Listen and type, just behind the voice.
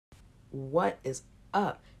What is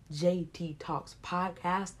up, JT Talks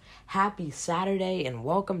Podcast? Happy Saturday and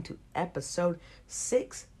welcome to episode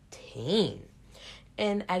 16.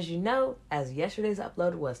 And as you know, as yesterday's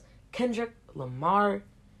upload was Kendrick, Lamar,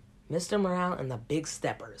 Mr. Morale, and the Big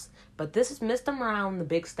Steppers. But this is Mr. Morale and the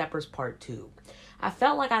Big Steppers Part 2. I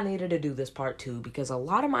felt like I needed to do this Part 2 because a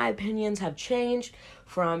lot of my opinions have changed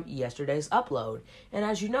from yesterday's upload. And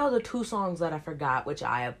as you know, the two songs that I forgot, which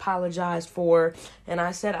I apologized for, and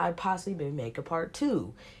I said I'd possibly make a Part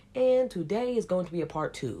 2. And today is going to be a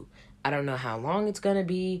Part 2. I don't know how long it's going to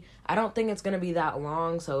be. I don't think it's going to be that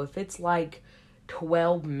long. So if it's like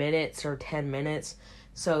 12 minutes or 10 minutes,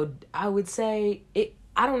 so I would say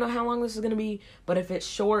I don't know how long this is going to be, but if it's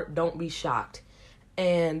short, don't be shocked.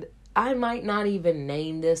 And I might not even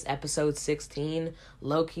name this episode 16.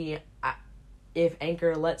 Low-key, if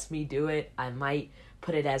Anchor lets me do it, I might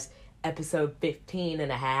put it as episode 15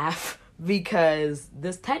 and a half because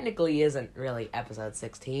this technically isn't really episode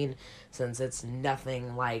 16 since it's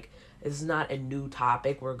nothing like, it's not a new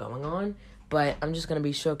topic we're going on, but I'm just going to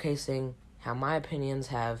be showcasing how my opinions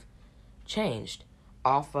have changed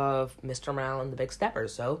off of Mr. Morale and the Big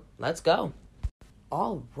Steppers. So let's go.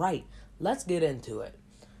 All right, let's get into it.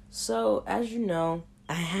 So, as you know,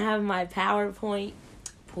 I have my PowerPoint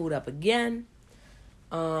pulled up again,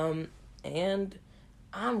 and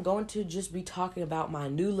I'm going to just be talking about my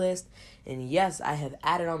new list, and yes, I have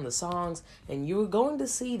added on the songs, and you're going to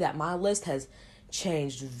see that my list has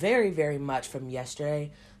changed very, very much from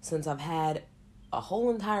yesterday, since I've had a whole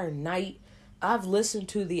entire night. I've listened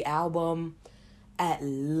to the album at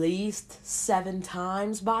least 7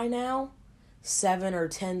 times by now, 7 or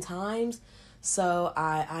 10 times. So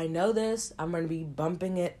I know this. I'm going to be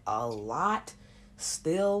bumping it a lot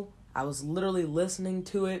still. I was literally listening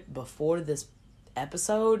to it before this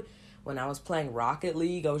episode when I was playing Rocket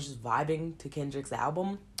League. I was just vibing to Kendrick's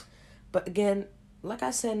album. But again, like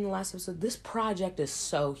I said in the last episode, this project is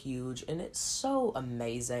so huge and it's so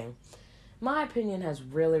amazing. My opinion has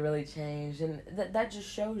really, really changed, and that just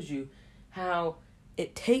shows you how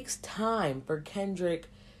it takes time for Kendrick's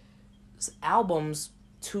albums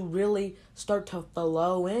to really start to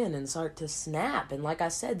flow in and start to snap. And like I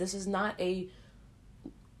said, this is not a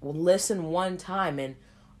listen one time and,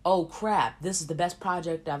 oh crap, this is the best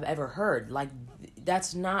project I've ever heard. Like,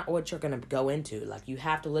 that's not what you're going to go into. Like, you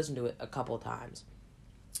have to listen to it a couple times.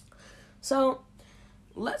 So,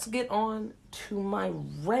 let's get on to my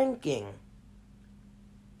ranking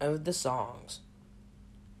of the songs.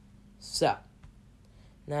 So,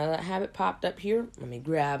 now that I have it popped up here, let me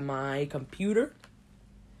grab my computer.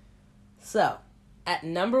 So, at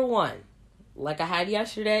number 1, like I had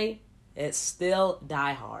yesterday, it's still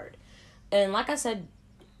Die Hard. And like I said,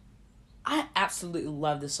 I absolutely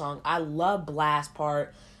love this song. I love Blast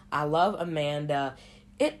Part. I love Amanda.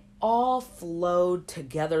 It all flowed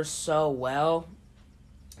together so well.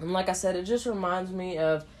 And like I said, it just reminds me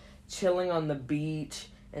of chilling on the beach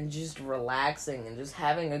and just relaxing and just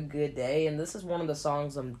having a good day. And this is one of the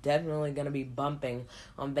songs I'm definitely going to be bumping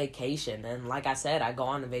on vacation. And like I said, I go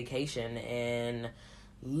on a vacation in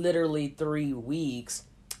literally 3 weeks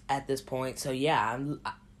at this point. So yeah,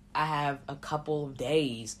 I have a couple of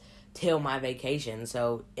days till my vacation.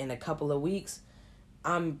 So in a couple of weeks,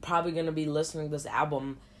 I'm probably going to be listening to this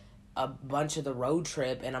album a bunch of the road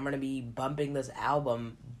trip, and I'm going to be bumping this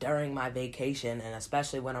album during my vacation, and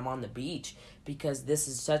especially when I'm on the beach, because this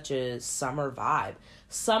is such a summer vibe.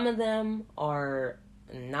 Some of them are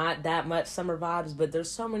not that much summer vibes, but there's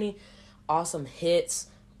so many awesome hits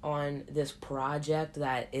on this project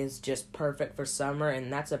that is just perfect for summer,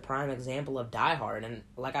 and that's a prime example of Die Hard. And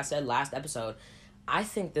like I said last episode, I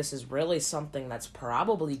think this is really something that's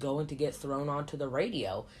probably going to get thrown onto the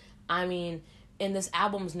radio. I mean, and this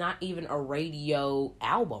album's not even a radio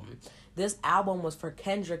album. This album was for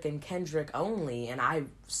Kendrick and Kendrick only, and I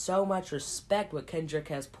so much respect what Kendrick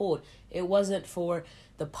has pulled. It wasn't for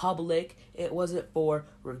the public. It wasn't for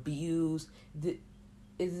reviews.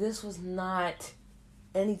 This was not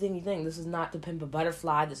anything you think. This is not To Pimp a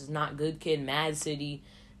Butterfly. This is not Good Kid, Mad City.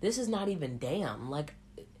 This is not even Damn.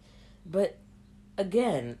 But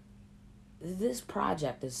again, this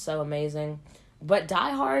project is so amazing. But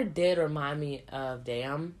Die Hard did remind me of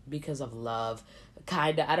Damn because of love.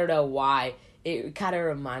 Kinda, I don't know why. It kind of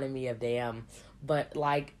reminded me of Damn. But,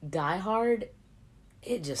 like, Die Hard,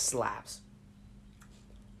 it just slaps.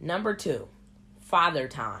 Number 2, Father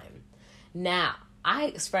Time. Now, I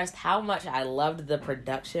expressed how much I loved the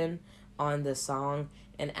production on this song.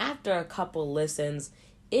 And after a couple listens,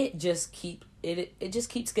 it just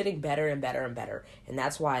keeps getting better and better and better. And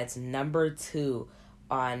that's why it's number 2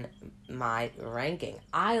 on my ranking.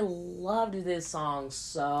 I loved this song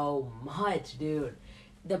so much, dude.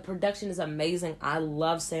 The production is amazing. I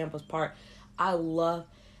love Sampa's part. I love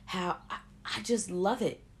how I just love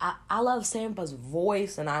it. I love Sampa's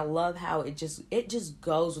voice, and I love how it just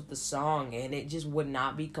goes with the song, and it just would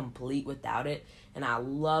not be complete without it. And I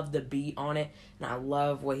love the beat on it, and I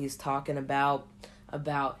love what he's talking about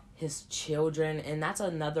his children, and that's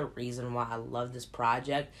another reason why I love this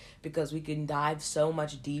project, because we can dive so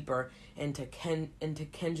much deeper into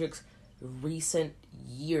Kendrick's recent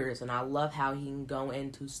years, and I love how he can go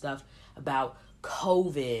into stuff about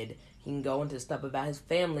COVID. He can go into stuff about his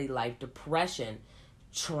family life, depression,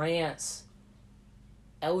 trans,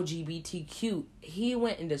 LGBTQ. He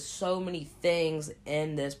went into so many things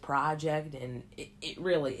in this project, and it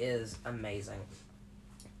really is amazing.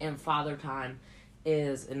 And Father Time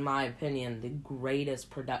is, in my opinion, the greatest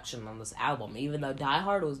production on this album. Even though Die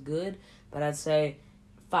Hard was good, but I'd say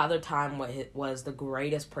Father Time was the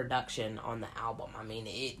greatest production on the album. I mean,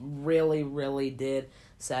 it really, really did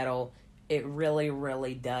settle. It really,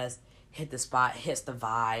 really does hit the spot, hits the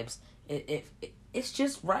vibes. It's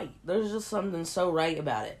just right. There's just something so right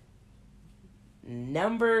about it.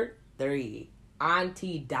 Number 3,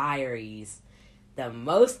 Auntie Diaries. The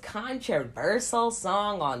most controversial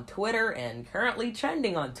song on Twitter and currently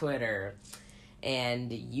trending on Twitter.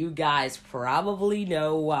 And you guys probably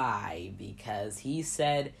know why. Because he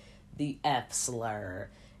said the F slur.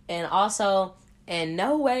 And also, in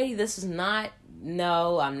no way,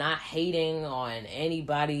 I'm not hating on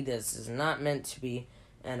anybody. This is not meant to be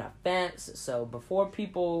an offense. So before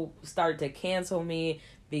people start to cancel me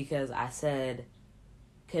because I said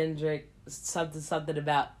Kendrick something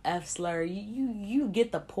about F slur, you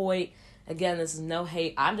get the point. Again, this is no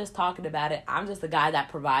hate. I'm just talking about it. I'm just the guy that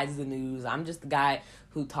provides the news. I'm just the guy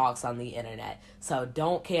who talks on the internet. So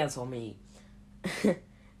don't cancel me.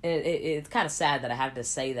 It's kind of sad that I have to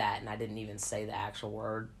say that and I didn't even say the actual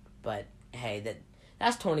word. But hey,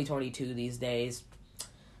 that's 2022 these days.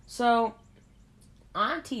 So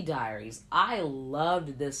Auntie Diaries. I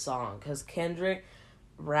loved this song because Kendrick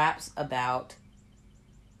raps about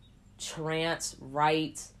trans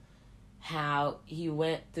rights, how he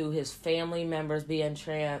went through his family members being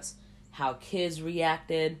trans, how kids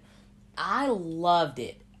reacted. I loved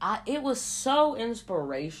it. It was so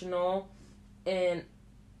inspirational, and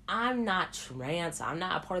I'm not trans, I'm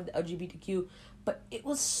not a part of the LGBTQ, but it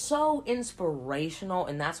was so inspirational,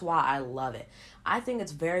 and that's why I love it. I think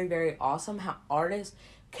it's very, very awesome how artists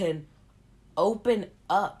can open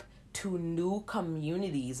up to new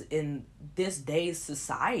communities in this day's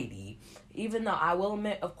society. Even though I will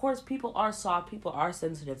admit, of course, people are soft, people are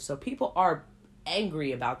sensitive, so people are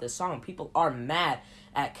angry about this song. People are mad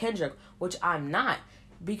at Kendrick, which I'm not,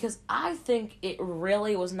 because I think it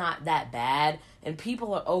really was not that bad, and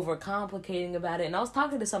people are overcomplicating about it. And I was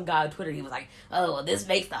talking to some guy on Twitter, he was like, oh, well, this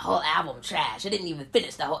makes the whole album trash. It didn't even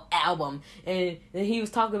finish the whole album. And then he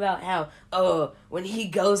was talking about how, oh, when he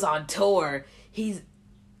goes on tour,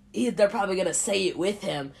 they're probably gonna say it with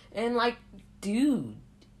him. And like, dude,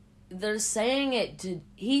 they're saying it to,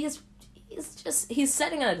 he's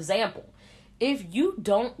setting an example. If you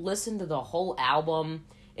don't listen to the whole album,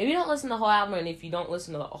 and if you don't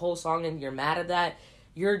listen to the whole song and you're mad at that,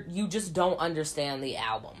 you just don't understand the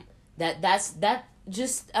album.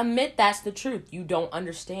 Just admit that's the truth. You don't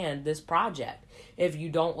understand this project. If you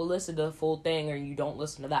don't listen to the full thing or you don't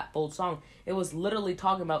listen to that full song, it was literally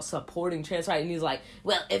talking about supporting trans rights. And he's like,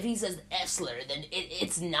 well, if he says F slur, then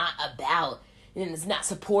it's not about, and it's not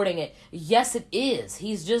supporting it. Yes, it is.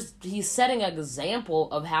 He's setting an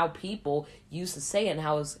example of how people used to say it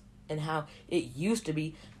and how it used to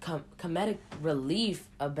be comedic relief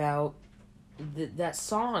about that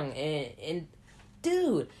song. And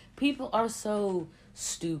dude, people are so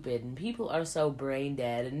stupid and people are so brain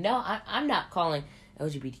dead. And no, I'm not calling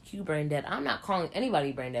LGBTQ brain dead. I'm not calling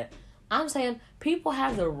anybody brain dead. I'm saying people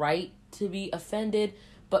have the right to be offended,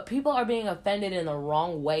 but people are being offended in the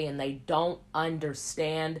wrong way, and they don't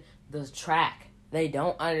understand the track. They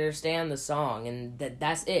don't understand the song, and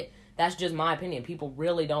that's it. That's just my opinion. People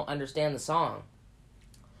really don't understand the song.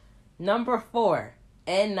 Number 4,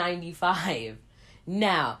 N95.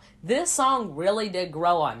 Now, this song really did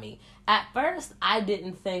grow on me. At first, I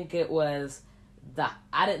didn't think it lived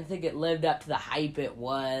up to the hype it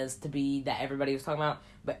was to be that everybody was talking about.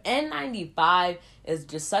 But N95 is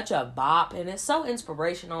just such a bop, and it's so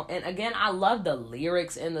inspirational. And again, I love the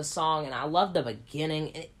lyrics in the song, and I love the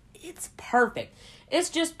beginning. It's perfect. It's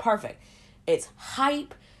just perfect. It's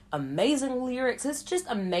hype, amazing lyrics. It's just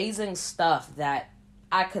amazing stuff that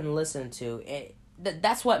I can listen to.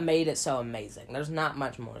 That's what made it so amazing. There's not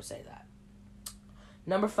much more to say that.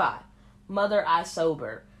 Number 5, Mother I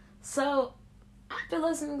Sober. So, after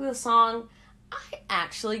listening to the song, I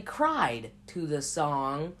actually cried to the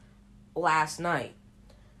song last night.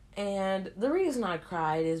 And the reason I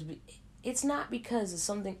cried is it's not because it's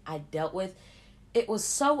something I dealt with. It was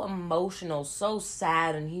so emotional, so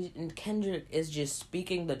sad, and Kendrick is just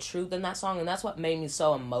speaking the truth in that song, and that's what made me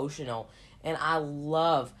so emotional. And I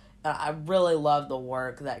really love the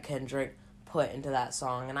work that Kendrick put into that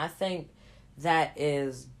song, and I think that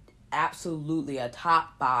is absolutely a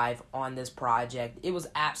top 5 on this project. It was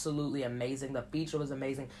absolutely amazing. The feature was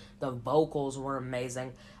amazing. The vocals were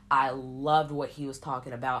amazing. I loved what he was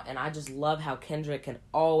talking about, and I just love how Kendrick can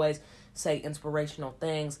always say inspirational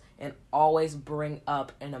things and always bring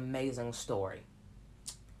up an amazing story.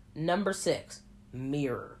 Number 6,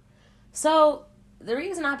 Mirror. So, the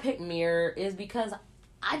reason I picked Mirror is because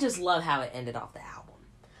I just love how it ended off the album.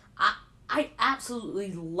 I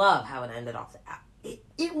absolutely love how it ended off the album.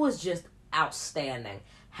 It was just outstanding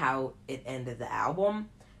how it ended the album.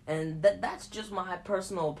 And that's just my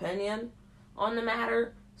personal opinion on the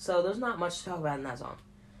matter. So there's not much to talk about in that song.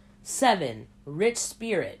 7, Rich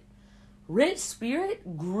Spirit. Rich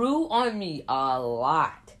Spirit grew on me a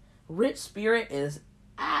lot. Rich Spirit is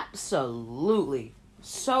absolutely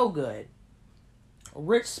so good.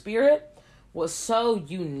 Rich Spirit was so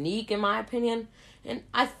unique in my opinion. And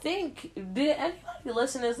I think, did anybody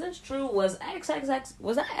listen? Is this true? Was that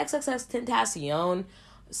XXX Tentacion?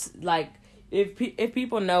 Like, if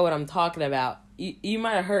people know what I'm talking about, you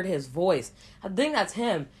might have heard his voice. I think that's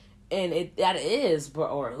him, and that is,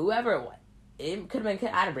 or whoever it was. It could have been,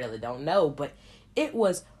 I really don't know, but it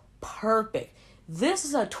was perfect. This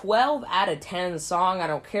is a 12 out of 10 song. I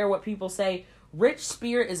don't care what people say. Rich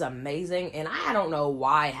Spirit is amazing, and I don't know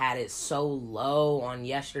why I had it so low on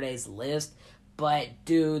yesterday's list. But,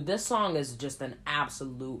 dude, this song is just an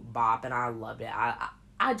absolute bop, and I loved it.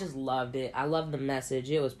 I just loved it. I loved the message.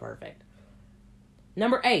 It was perfect.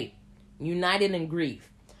 Number 8, United in Grief.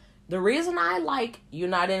 The reason I like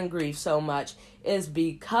United in Grief so much is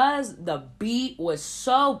because the beat was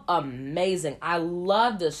so amazing. I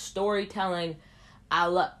love the storytelling. I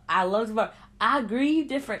love the I grieve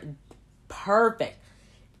different. Perfect.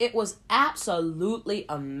 It was absolutely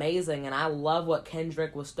amazing, and I love what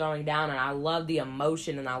Kendrick was throwing down, and I love the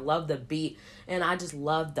emotion, and I love the beat, and I just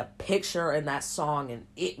love the picture in that song, and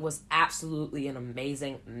it was absolutely an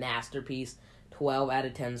amazing masterpiece. 12 out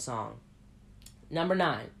of 10 song. Number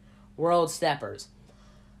 9, Worldwide Steppers.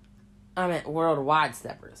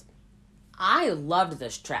 I loved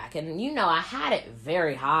this track, and I had it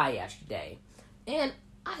very high yesterday, and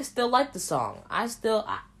I still like the song.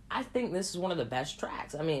 I think this is one of the best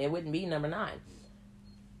tracks. I mean, it wouldn't be number 9.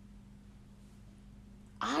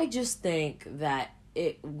 I just think that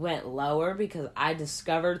it went lower because I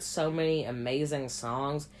discovered so many amazing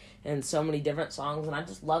songs and so many different songs, and I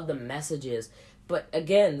just love the messages. But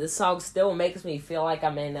again, this song still makes me feel like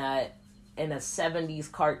I'm in a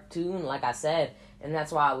 70s cartoon, like I said, and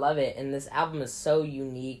that's why I love it. And this album is so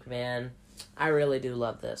unique, man. I really do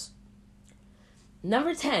love this.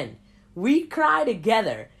 Number 10, We Cry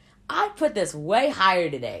Together. I put this way higher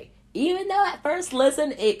today. Even though at first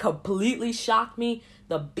listen, it completely shocked me.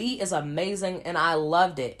 The beat is amazing, and I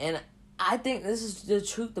loved it. And I think this is the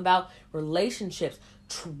truth about relationships,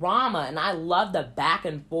 trauma, and I love the back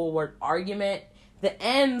and forward argument. The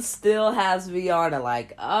end still has me on it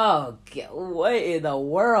like, oh, what in the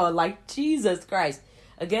world? Like, Jesus Christ.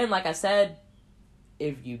 Again, like I said,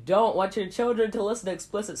 if you don't want your children to listen to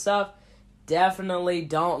explicit stuff, definitely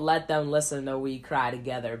don't let them listen to We Cry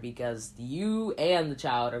Together, because you and the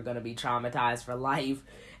child are going to be traumatized for life.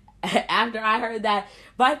 After I heard that,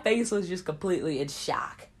 my face was just completely in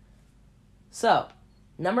shock. So,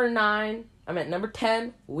 number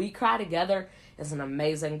 10, We Cry Together is an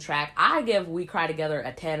amazing track. I give We Cry Together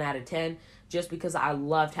a 10 out of 10 just because I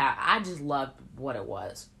just loved what it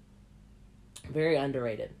was. Very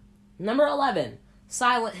underrated. Number 11,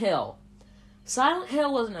 Silent Hill. Silent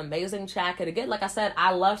Hill was an amazing track, and again, like I said,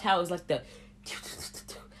 I loved how it was like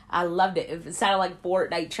I loved it. It sounded like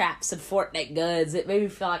Fortnite traps and Fortnite guns. It made me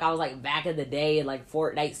feel like I was like back in the day in like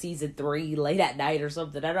Fortnite Season 3 late at night or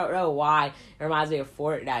something. I don't know why it reminds me of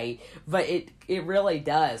Fortnite, but it really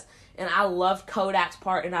does. And I loved Kodak's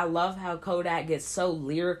part, and I love how Kodak gets so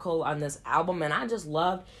lyrical on this album, and I just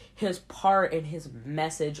loved his part and his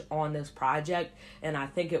message on this project, and I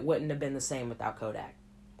think it wouldn't have been the same without Kodak.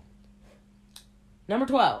 Number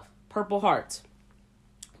 12, Purple Hearts.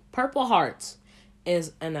 Purple Hearts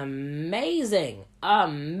is an amazing,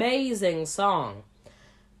 amazing song.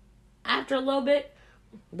 After a little bit,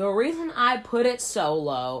 the reason I put it so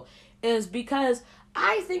low is because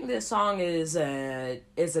I think this song is an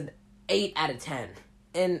 8 out of 10.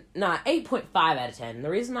 And not 8.5 out of 10. The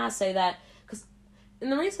reason I say that,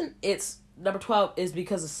 and the reason it's number 12 is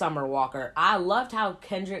because of Summer Walker. I loved how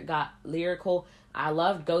Kendrick got lyrical. I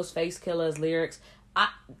loved Ghostface Killer's lyrics.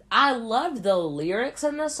 I loved the lyrics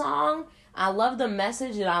in the song. I loved the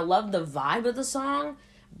message and I loved the vibe of the song.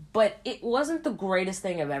 But it wasn't the greatest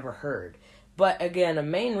thing I've ever heard. But again, the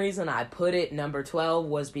main reason I put it number 12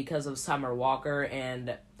 was because of Summer Walker.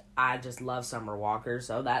 And I just love Summer Walker.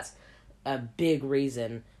 So that's a big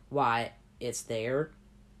reason why it's there.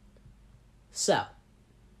 So,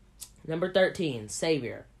 number 13,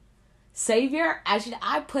 Savior. Savior, actually,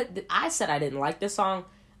 I said I didn't like this song.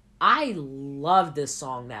 I love this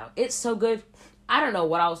song now. It's so good. I don't know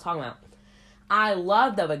what I was talking about. I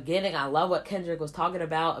love the beginning. I love what Kendrick was talking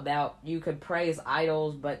about you could praise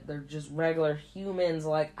idols, but they're just regular humans.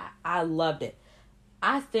 Like, I loved it.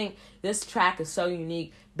 I think this track is so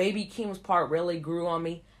unique. Baby Keem's part really grew on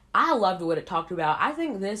me. I loved what it talked about. I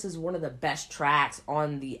think this is one of the best tracks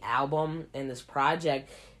on the album in this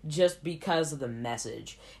project just because of the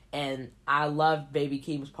message. And I love Baby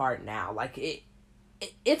Keem's part now. Like,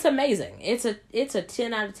 it's amazing. It's a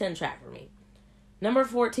 10 out of 10 track for me. Number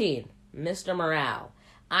 14, Mr. Morale.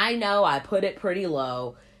 I know I put it pretty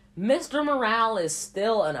low. Mr. Morale is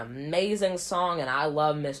still an amazing song, and I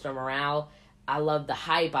love Mr. Morale. I love the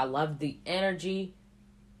hype. I love the energy.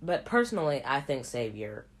 But personally, I think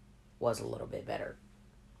Savior was a little bit better.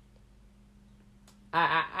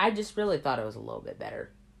 I just really thought it was a little bit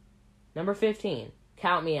better. Number 15,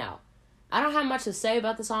 Count Me Out. I don't have much to say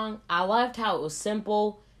about the song. I loved how it was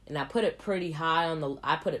simple, and I put it pretty high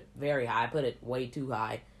I put it very high. I put it way too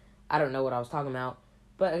high. I don't know what I was talking about.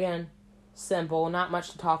 But again, simple, not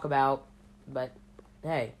much to talk about. But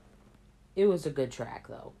hey, it was a good track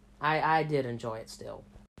though. I did enjoy it still.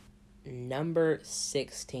 Number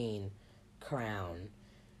 16, Crown.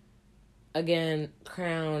 Again,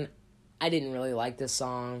 Crown, I didn't really like this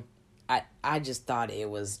song. I just thought it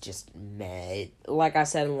was just meh. Like I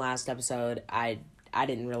said in the last episode, I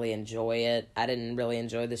didn't really enjoy it. I didn't really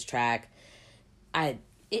enjoy this track. I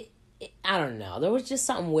don't know. There was just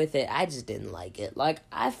something with it. I just didn't like it. Like,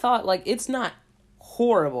 I thought, like, it's not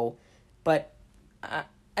horrible, but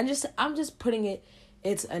I'm just putting it,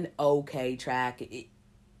 it's an okay track.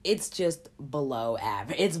 It's just below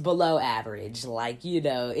average. It's below average. Like, you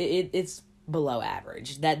know, it's below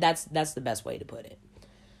average. That's the best way to put it.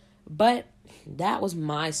 But that was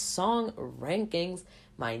my song rankings,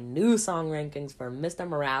 my new song rankings for Mr.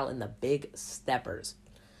 Morale and the Big Steppers.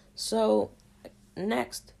 So,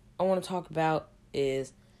 next I want to talk about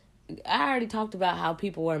is, I already talked about how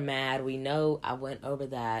people were mad. We know I went over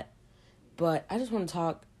that. But I just want to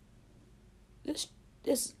talk,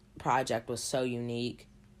 this project was so unique.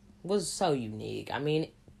 I mean,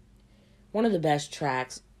 one of the best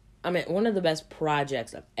tracks, one of the best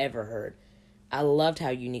projects I've ever heard. I loved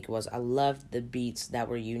how unique it was. I loved the beats that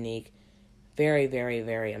were unique. Very, very,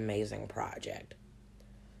 very amazing project.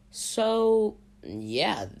 So,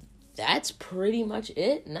 yeah, that's pretty much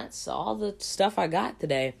it. And that's all the stuff I got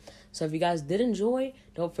today. So if you guys did enjoy,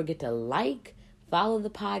 don't forget to like, follow the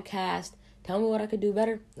podcast, tell me what I could do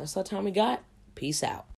better. That's all the time we got. Peace out.